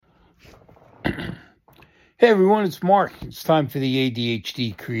Hey everyone, it's Mark. It's time for the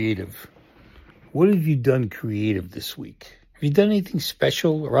ADHD Creative. What have you done creative this week? Have you done anything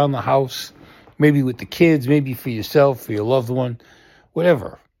special around the house? Maybe with the kids, maybe for yourself, for your loved one,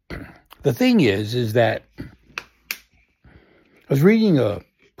 whatever. The thing is that I was reading a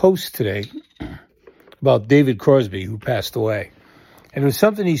post today about David Crosby, who passed away. And it was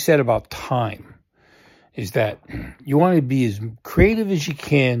something he said about time. Is that you want to be as creative as you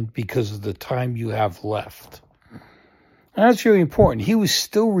can because of the time you have left. And that's really important. He was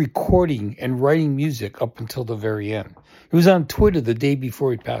still recording and writing music up until the very end. He was on Twitter the day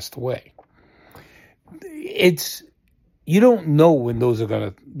before he passed away. You don't know when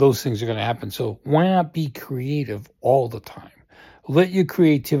those things are gonna happen. So why not be creative all the time? Let your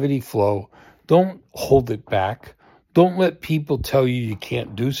creativity flow. Don't hold it back. Don't let people tell you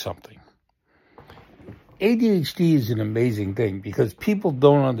can't do something. ADHD is an amazing thing because people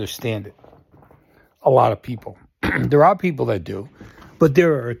don't understand it. A lot of people. There are people that do, but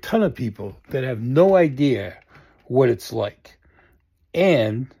there are a ton of people that have no idea what it's like.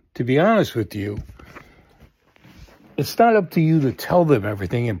 And to be honest with you, it's not up to you to tell them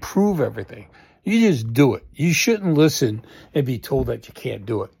everything and prove everything. You just do it. You shouldn't listen and be told that you can't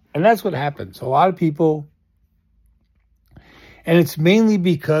do it. And that's what happens. A lot of people, and it's mainly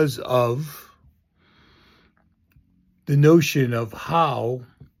because of the notion of how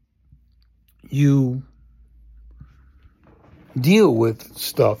you deal with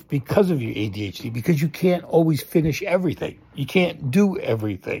stuff because of your ADHD, because you can't always finish everything. You can't do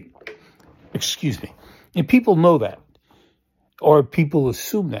everything. Excuse me. And people know that, or people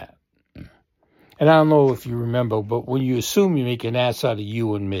assume that. And I don't know if you remember, but when you assume, you make an ass out of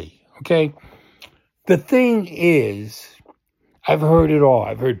you and me, okay? The thing is, I've heard it all.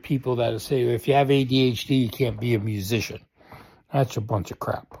 I've heard people that say, if you have ADHD, you can't be a musician. That's a bunch of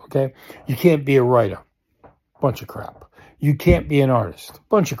crap, okay? You can't be a writer. Bunch of crap. You can't be an artist.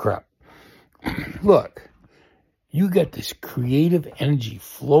 Bunch of crap. Look, you got this creative energy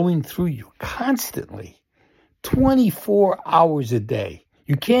flowing through you constantly, 24 hours a day.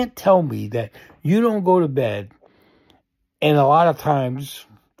 You can't tell me that you don't go to bed, and a lot of times,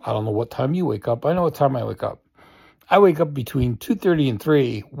 I don't know what time you wake up. I know what time I wake up. I wake up between 2:30 and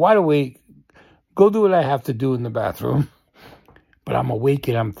 3, wide awake, go do what I have to do in the bathroom. But I'm awake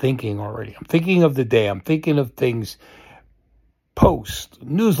and I'm thinking already. I'm thinking of the day. I'm thinking of things, posts,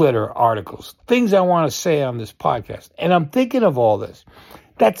 newsletter articles, things I want to say on this podcast. And I'm thinking of all this.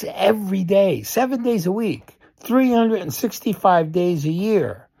 That's every day, 7 days a week, 365 days a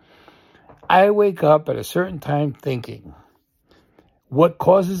year. I wake up at a certain time thinking. What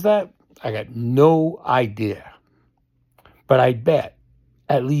causes that? I got no idea. But I bet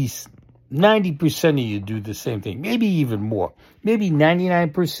at least 90% of you do the same thing, maybe even more, maybe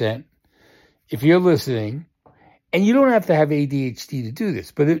 99% if you're listening. And you don't have to have ADHD to do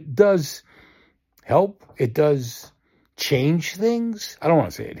this, but it does help. It does change things. I don't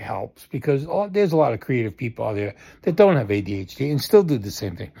want to say it helps because there's a lot of creative people out there that don't have ADHD and still do the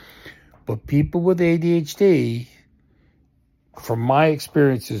same thing. But people with ADHD, from my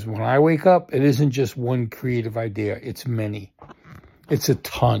experiences, when I wake up, it isn't just one creative idea. It's many. It's a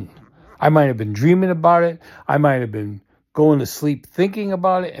ton. I might have been dreaming about it. I might have been going to sleep thinking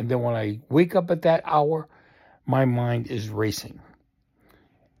about it. And then when I wake up at that hour, my mind is racing.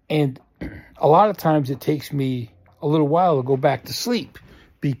 And a lot of times it takes me a little while to go back to sleep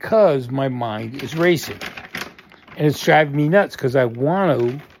because my mind is racing. And it's driving me nuts because I want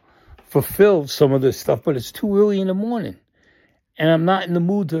to fulfill some of this stuff, but it's too early in the morning. And I'm not in the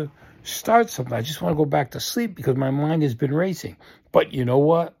mood to start something. I just want to go back to sleep because my mind has been racing. But you know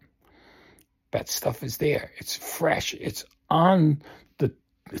what? That stuff is there. It's fresh. It's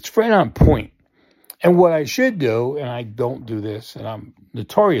right on point. And what I should do, and I don't do this, and I'm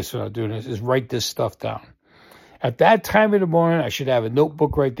notorious for not doing this, is write this stuff down. At that time in the morning, I should have a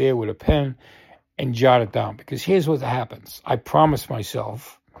notebook right there with a pen and jot it down. Because here's what happens. I promise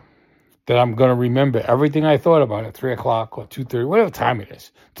myself that I'm going to remember everything I thought about at 3 o'clock or 2:30, whatever time it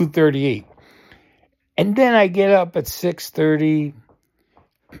is, 2:38. And then I get up at 6:30.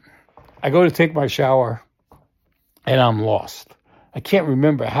 I go to take my shower, and I'm lost. I can't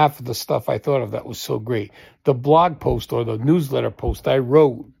remember half of the stuff I thought of that was so great. The blog post or the newsletter post I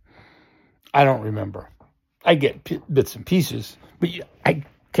wrote, I don't remember. I get bits and pieces, but I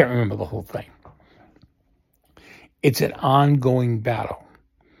can't remember the whole thing. It's an ongoing battle.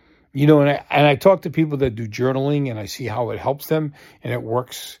 You know, and I talk to people that do journaling, and I see how it helps them, and it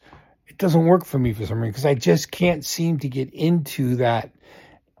works. It doesn't work for me for some reason because I just can't seem to get into that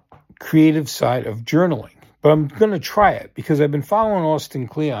creative side of journaling. But I'm going to try it because I've been following Austin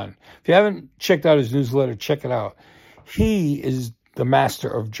Kleon. If you haven't checked out his newsletter, check it out. He is the master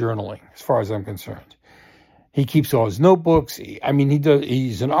of journaling, as far as I'm concerned. He keeps all his notebooks.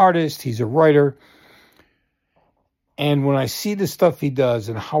 He's an artist. He's a writer. And when I see the stuff he does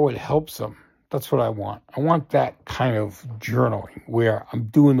and how it helps him, that's what I want. I want that kind of journaling where I'm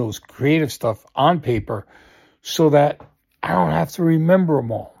doing those creative stuff on paper so that I don't have to remember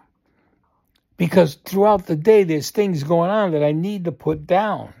them all. Because throughout the day, there's things going on that I need to put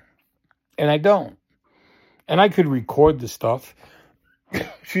down. And I don't. And I could record the stuff.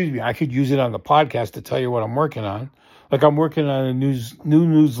 Excuse me. I could use it on the podcast to tell you what I'm working on. Like I'm working on a new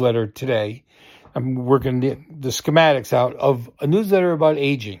newsletter today. I'm working the schematics out of a newsletter about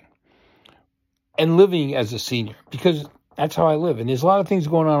aging and living as a senior, because that's how I live. And there's a lot of things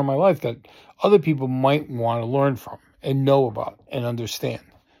going on in my life that other people might want to learn from and know about and understand.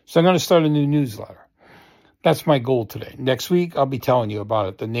 So I'm going to start a new newsletter. That's my goal today. Next week, I'll be telling you about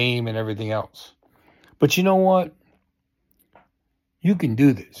it, the name and everything else. But you know what? You can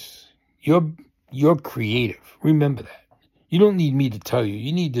do this. You're creative. Remember that. You don't need me to tell you.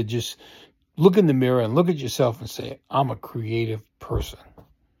 You need to just look in the mirror and look at yourself and say, I'm a creative person.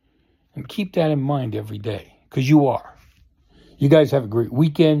 And keep that in mind every day, because you are. You guys have a great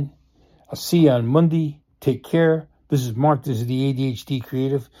weekend. I'll see you on Monday. Take care. This is Mark. This is the ADHD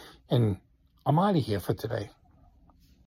Creative. And I'm out of here for today.